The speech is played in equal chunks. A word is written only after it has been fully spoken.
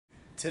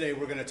Today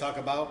we're going to talk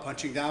about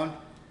punching down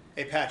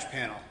a patch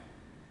panel.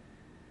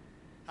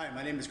 Hi,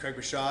 my name is Craig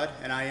Michaud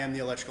and I am the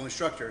electrical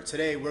instructor.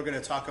 Today we're going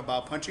to talk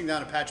about punching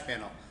down a patch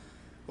panel.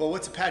 Well,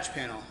 what's a patch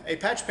panel? A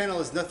patch panel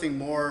is nothing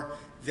more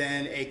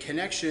than a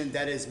connection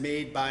that is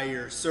made by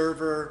your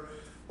server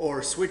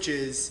or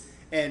switches,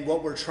 and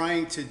what we're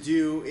trying to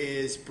do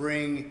is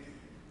bring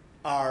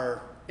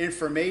our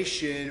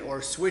information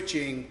or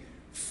switching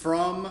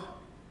from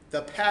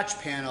the patch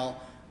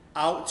panel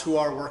out to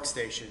our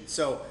workstation.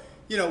 So,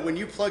 you know, when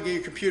you plug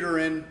your computer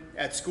in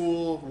at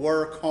school,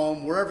 work,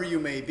 home, wherever you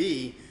may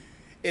be,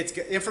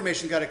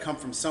 information's got to come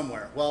from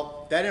somewhere.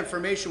 Well, that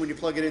information, when you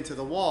plug it into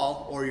the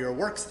wall or your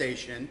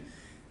workstation,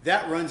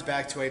 that runs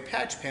back to a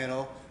patch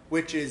panel,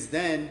 which is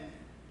then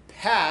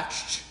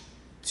patched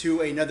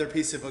to another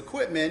piece of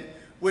equipment,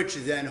 which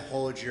then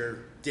holds your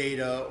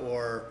data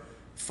or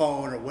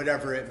phone or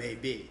whatever it may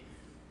be.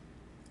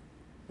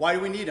 Why do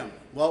we need them?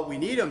 Well, we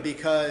need them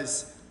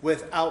because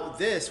without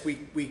this, we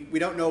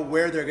don't know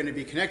where they're going to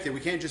be connected. We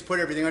can't just put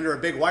everything under a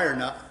big wire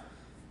nut.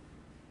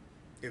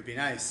 It would be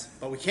nice,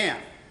 but we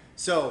can't.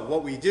 So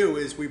what we do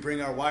is we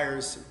bring our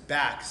wires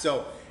back.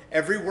 So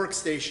every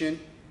workstation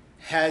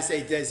has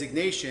a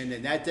designation,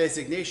 and that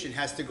designation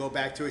has to go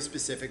back to a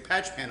specific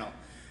patch panel,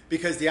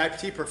 because the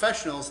IT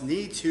professionals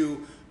need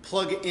to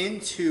plug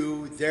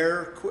into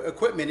their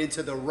equipment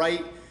into the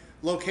right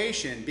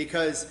location.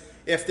 Because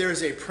if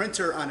there's a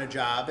printer on a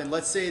job, and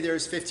let's say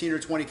there's 15 or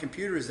 20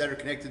 computers that are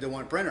connected to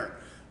one printer,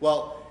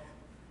 well,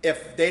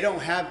 if they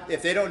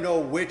don't know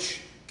which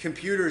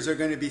computers are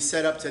going to be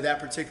set up to that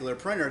particular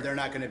printer, they're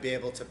not going to be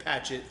able to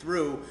patch it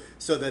through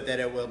so that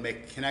it will make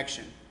a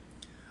connection.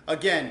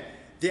 Again,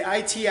 the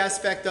IT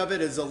aspect of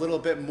it is a little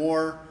bit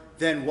more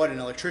than what an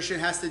electrician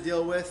has to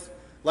deal with.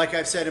 Like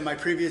I've said in my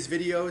previous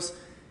videos,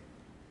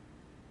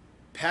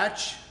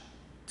 patch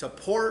to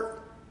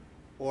port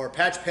or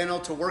patch panel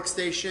to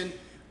workstation,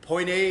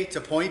 point A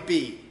to point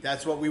B.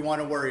 That's what we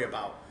want to worry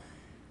about.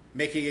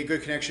 Making a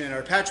good connection in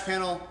our patch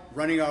panel,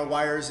 running our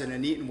wires in a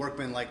neat and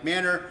workmanlike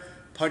manner,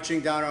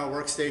 punching down our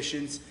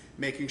workstations,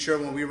 making sure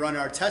when we run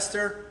our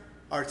tester,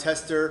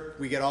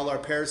 we get all our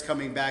pairs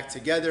coming back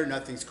together,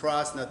 nothing's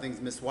crossed, nothing's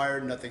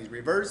miswired, nothing's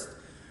reversed.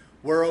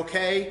 We're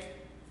okay,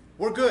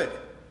 we're good.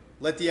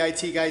 Let the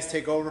IT guys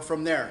take over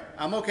from there.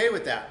 I'm okay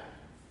with that.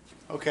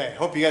 Okay,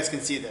 hope you guys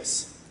can see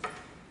this.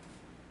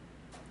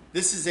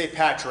 This is a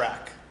patch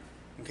rack.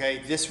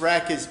 Okay, this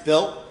rack is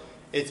built.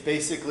 It's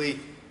basically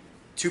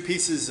two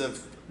pieces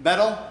of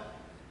metal,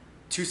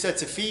 two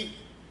sets of feet,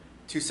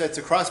 two sets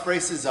of cross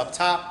braces up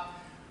top.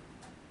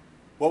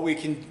 What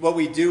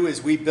we do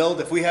is we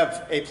build, if we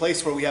have a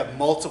place where we have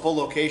multiple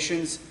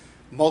locations,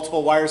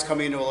 multiple wires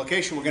coming into a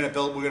location, we're going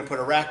to put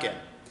a rack in.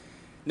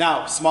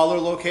 Now, smaller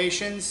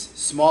locations,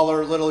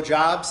 smaller little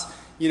jobs,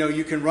 you know,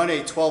 you can run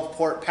a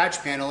 12-port patch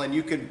panel and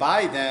you can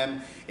buy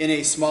them in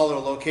a smaller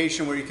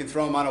location where you can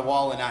throw them on a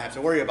wall and not have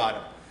to worry about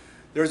them.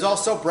 There's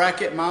also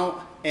bracket mount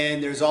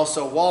and there's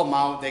also wall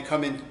mount. They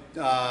come in,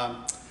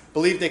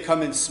 believe they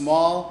come in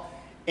small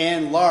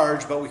and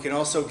large, but we can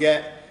also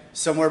get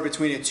somewhere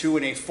between a 2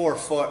 and a 4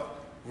 foot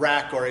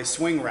rack or a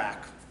swing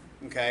rack.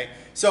 Okay,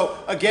 so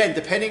again,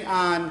 depending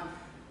on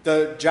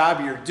the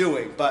job you're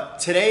doing, but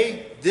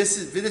today this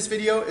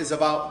video is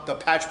about the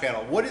patch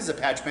panel. What is a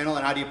patch panel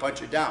and how do you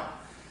punch it down?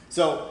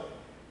 So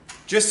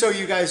just so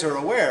you guys are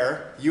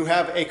aware, you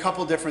have a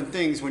couple different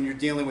things when you're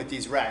dealing with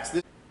these racks.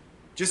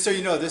 Just so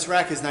you know, this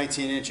rack is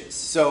 19 inches.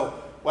 So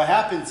what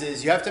happens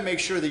is you have to make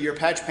sure that your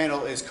patch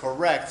panel is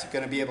correct,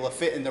 going to be able to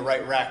fit in the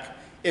right rack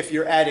if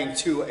you're adding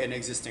to an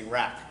existing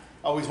rack.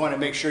 Always want to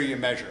make sure you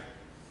measure.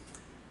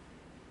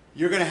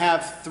 You're going to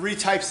have three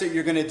types that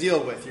you're going to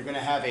deal with. You're going to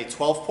have a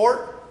 12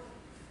 port,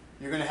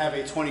 you're going to have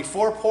a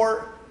 24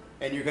 port,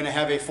 and you're going to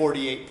have a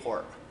 48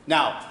 port.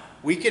 Now,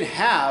 we can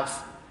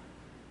have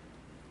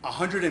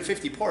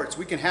 150 ports.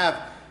 We can have,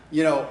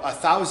 you know,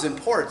 1,000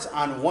 ports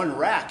on one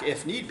rack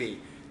if need be,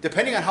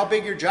 depending on how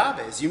big your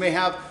job is. You may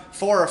have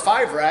 4 or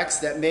 5 racks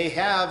that may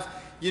have,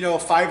 you know,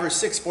 5 or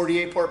 6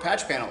 48 port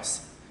patch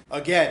panels.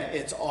 Again,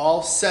 it's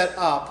all set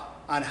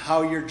up on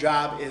how big your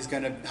job is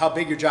going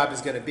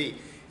to be.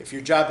 If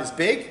your job is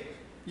big,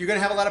 you're going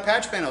to have a lot of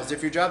patch panels.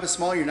 If your job is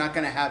small, you're not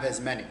going to have as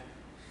many.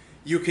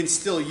 You can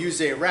still use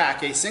a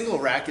rack. A single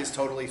rack is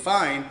totally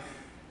fine,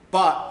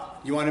 but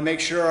you want to make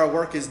sure our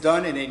work is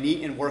done in a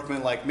neat and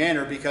workmanlike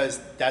manner, because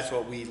that's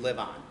what we live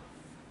on.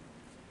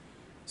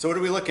 So what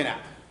are we looking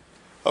at?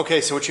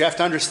 Okay, so what you have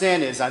to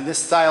understand is on this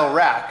style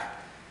rack,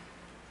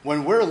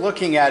 when we're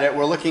looking at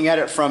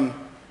it from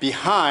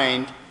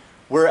behind,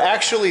 we're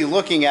actually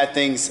looking at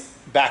things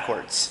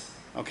backwards,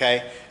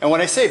 okay? And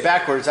when I say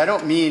backwards, I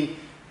don't mean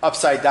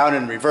upside down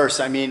and reverse.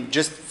 I mean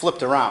just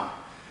flipped around.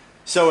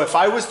 So if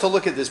I was to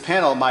look at this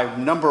panel, my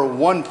number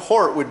 1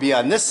 port would be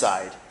on this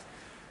side.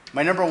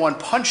 My number 1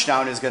 punch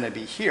down is going to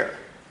be here.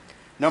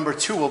 Number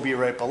 2 will be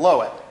right below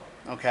it,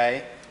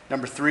 okay?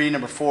 Number 3,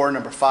 number 4,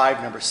 number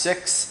 5, number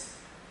 6,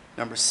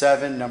 number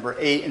 7, number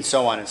 8, and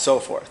so on and so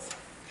forth,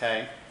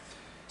 okay?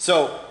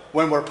 So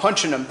when we're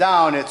punching them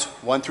down, it's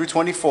 1 through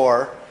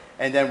 24,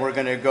 and then we're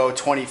going to go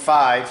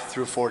 25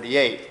 through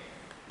 48.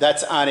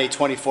 That's on a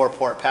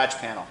 24-port patch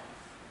panel.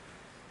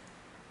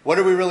 What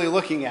are we really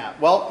looking at?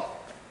 Well,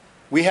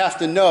 we have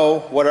to know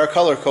what our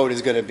color code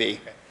is going to be.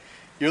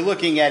 You're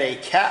looking at a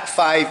Cat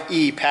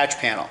 5e patch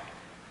panel.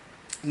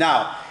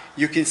 Now,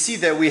 you can see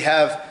that we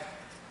have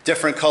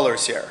different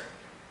colors here.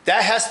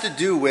 That has to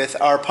do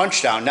with our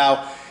punch down.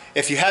 Now,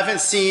 if you haven't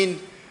seen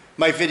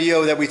my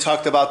video that we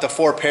talked about the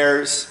 4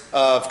 pairs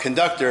of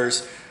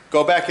conductors,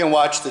 go back and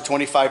watch the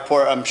 25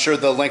 port. I'm sure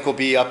the link will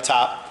be up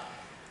top.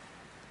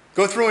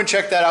 Go through and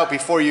check that out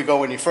before you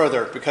go any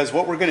further, because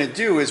what we're going to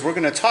do is we're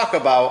going to talk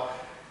about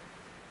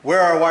where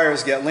our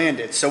wires get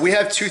landed. So we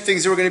have 2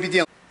 things that we're going to be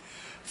dealing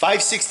with.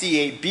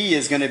 568B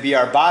is going to be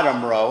our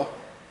bottom row,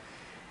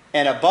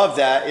 and above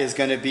that is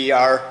going to be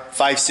our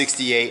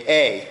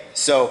 568A.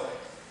 So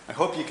I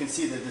hope you can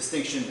see the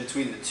distinction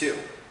between the 2.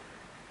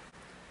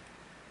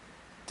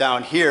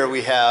 Down here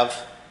we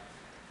have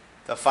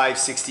the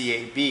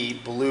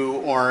 568B, blue,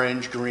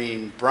 orange,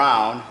 green,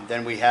 brown.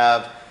 Then we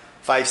have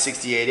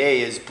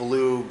 568A is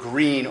blue,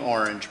 green,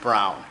 orange,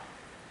 brown.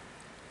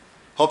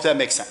 Hope that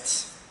makes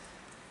sense.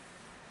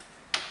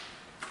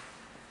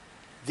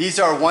 These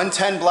are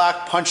 110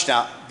 block punch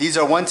down. These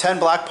are 110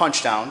 block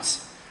punch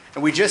downs,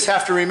 and we just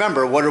have to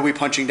remember, what are we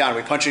punching down? Are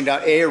we punching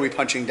down A or are we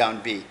punching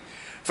down B?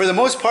 For the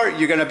most part,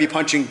 you're going to be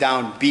punching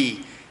down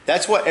B.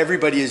 That's what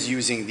everybody is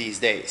using these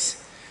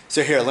days.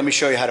 So here, let me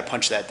show you how to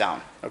punch that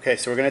down. Okay,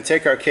 so we're going to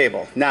take our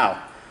cable.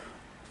 Now,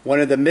 one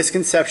of the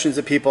misconceptions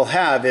that people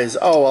have is,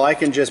 oh, well, I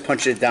can just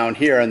punch it down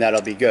here and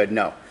that'll be good.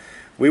 No.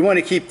 We want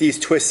to keep these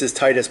twists as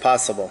tight as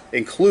possible,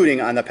 including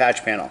on the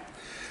patch panel.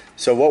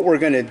 So what we're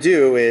going to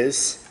do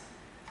is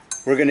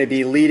we're going to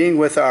be leading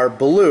with our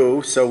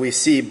blue. So we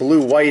see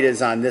blue-white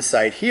is on this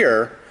side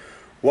here.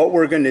 What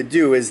we're going to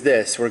do is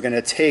this. We're going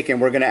to take and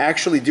we're going to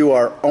actually do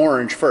our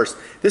orange first.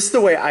 This is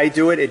the way I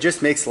do it. It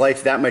just makes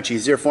life that much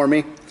easier for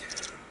me.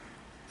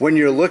 When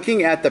you're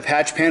looking at the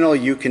patch panel,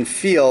 you can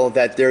feel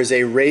that there's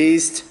a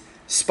raised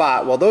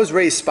spot. Well, those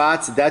raised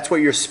spots, that's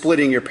what you're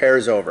splitting your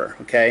pairs over,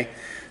 okay?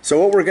 So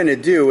what we're going to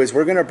do is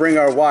we're going to bring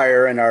our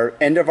wire, and our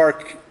end of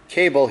our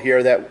cable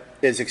here that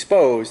is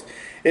exposed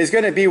is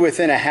going to be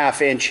within a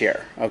 ½ inch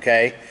here,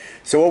 okay?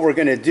 So what we're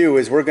going to do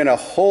is we're going to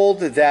hold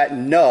that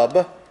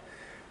nub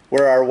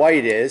where our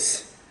white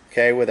is,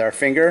 okay, with our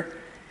finger.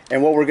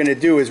 And what we're going to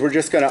do is we're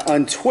just going to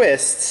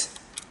untwist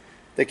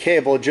the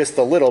cable just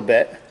a little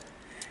bit.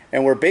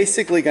 And we're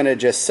basically going to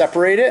just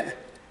separate it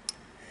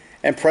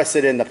and press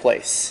it into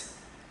place,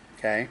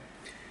 okay?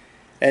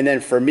 And then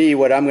for me,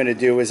 what I'm going to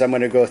do is I'm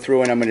going to go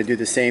through and I'm going to do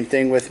the same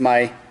thing with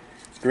my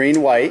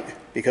green-white,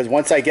 because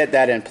once I get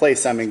that in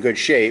place, I'm in good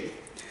shape.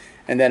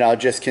 And then I'll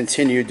just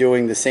continue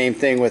doing the same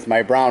thing with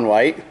my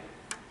brown-white.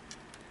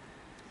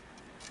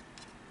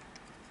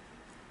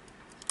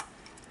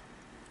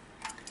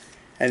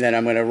 And then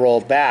I'm going to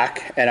roll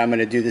back and I'm going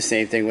to do the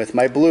same thing with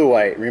my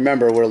blue-white.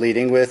 Remember, we're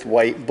leading with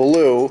white,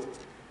 blue,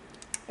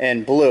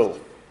 and blue.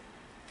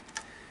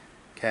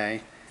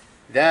 Okay,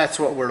 that's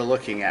what we're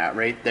looking at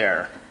right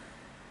there.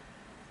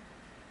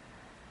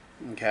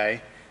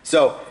 Okay,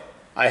 so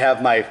I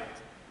have my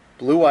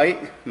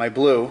blue-white, my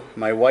blue,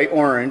 my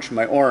white-orange,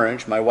 my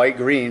orange, my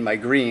white-green,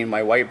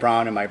 my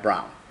white-brown, and my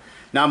brown.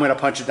 Now I'm going to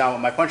punch it down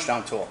with my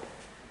punch-down tool.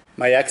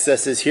 My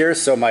excess is here,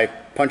 so my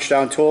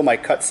punch-down tool, my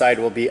cut side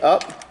will be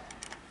up.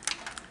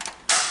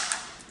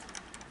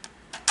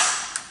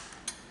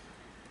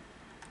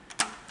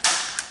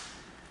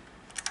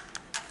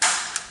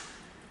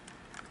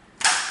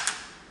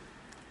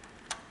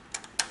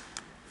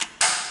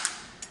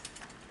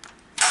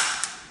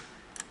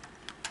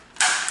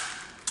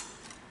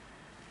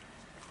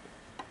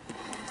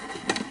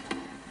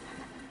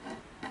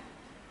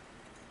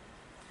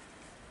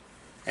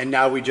 And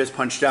now we just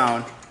punch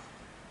down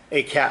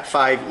a Cat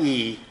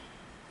 5e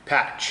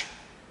patch.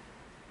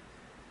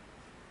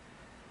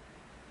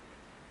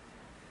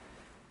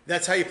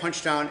 That's how you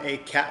punch down a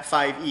Cat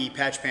 5e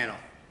patch panel.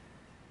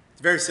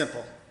 It's very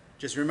simple.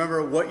 Just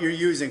remember what you're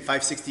using,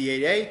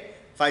 568A,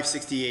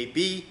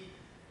 568B,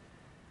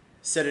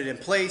 set it in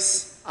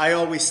place. I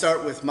always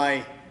start with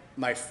my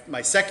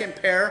second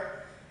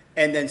pair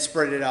and then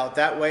spread it out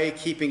that way,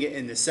 keeping it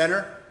in the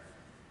center.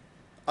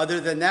 Other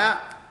than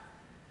that,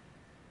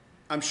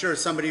 I'm sure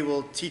somebody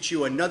will teach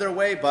you another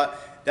way,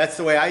 but that's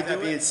the way I do it.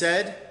 That being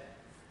said,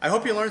 I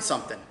hope you learned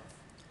something.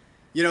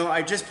 You know,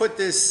 I just put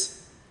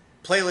this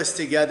playlist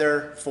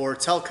together for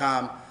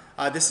tel-comm.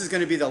 This is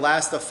going to be the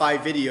last of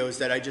 5 videos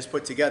that I just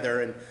put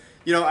together. And,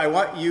 you know, I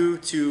want you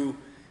to,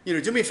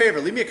 do me a favor.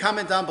 Leave me a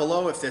comment down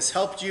below if this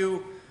helped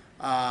you.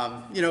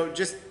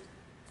 Just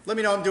let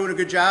me know I'm doing a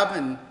good job,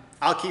 and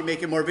I'll keep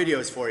making more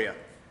videos for you.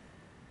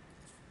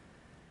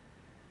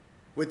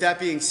 With that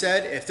being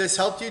said, if this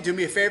helped you, do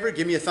me a favor,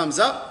 give me a thumbs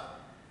up.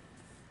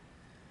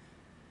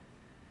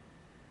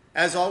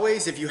 As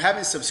always, if you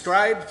haven't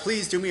subscribed,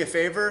 please do me a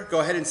favor,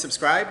 go ahead and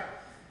subscribe.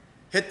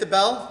 Hit the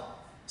bell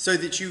so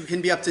that you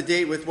can be up to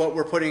date with what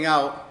we're putting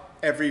out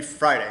every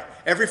Friday.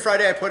 Every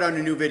Friday I put out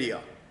a new video.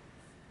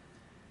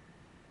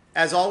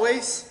 As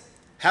always,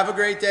 have a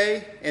great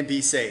day and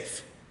be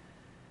safe.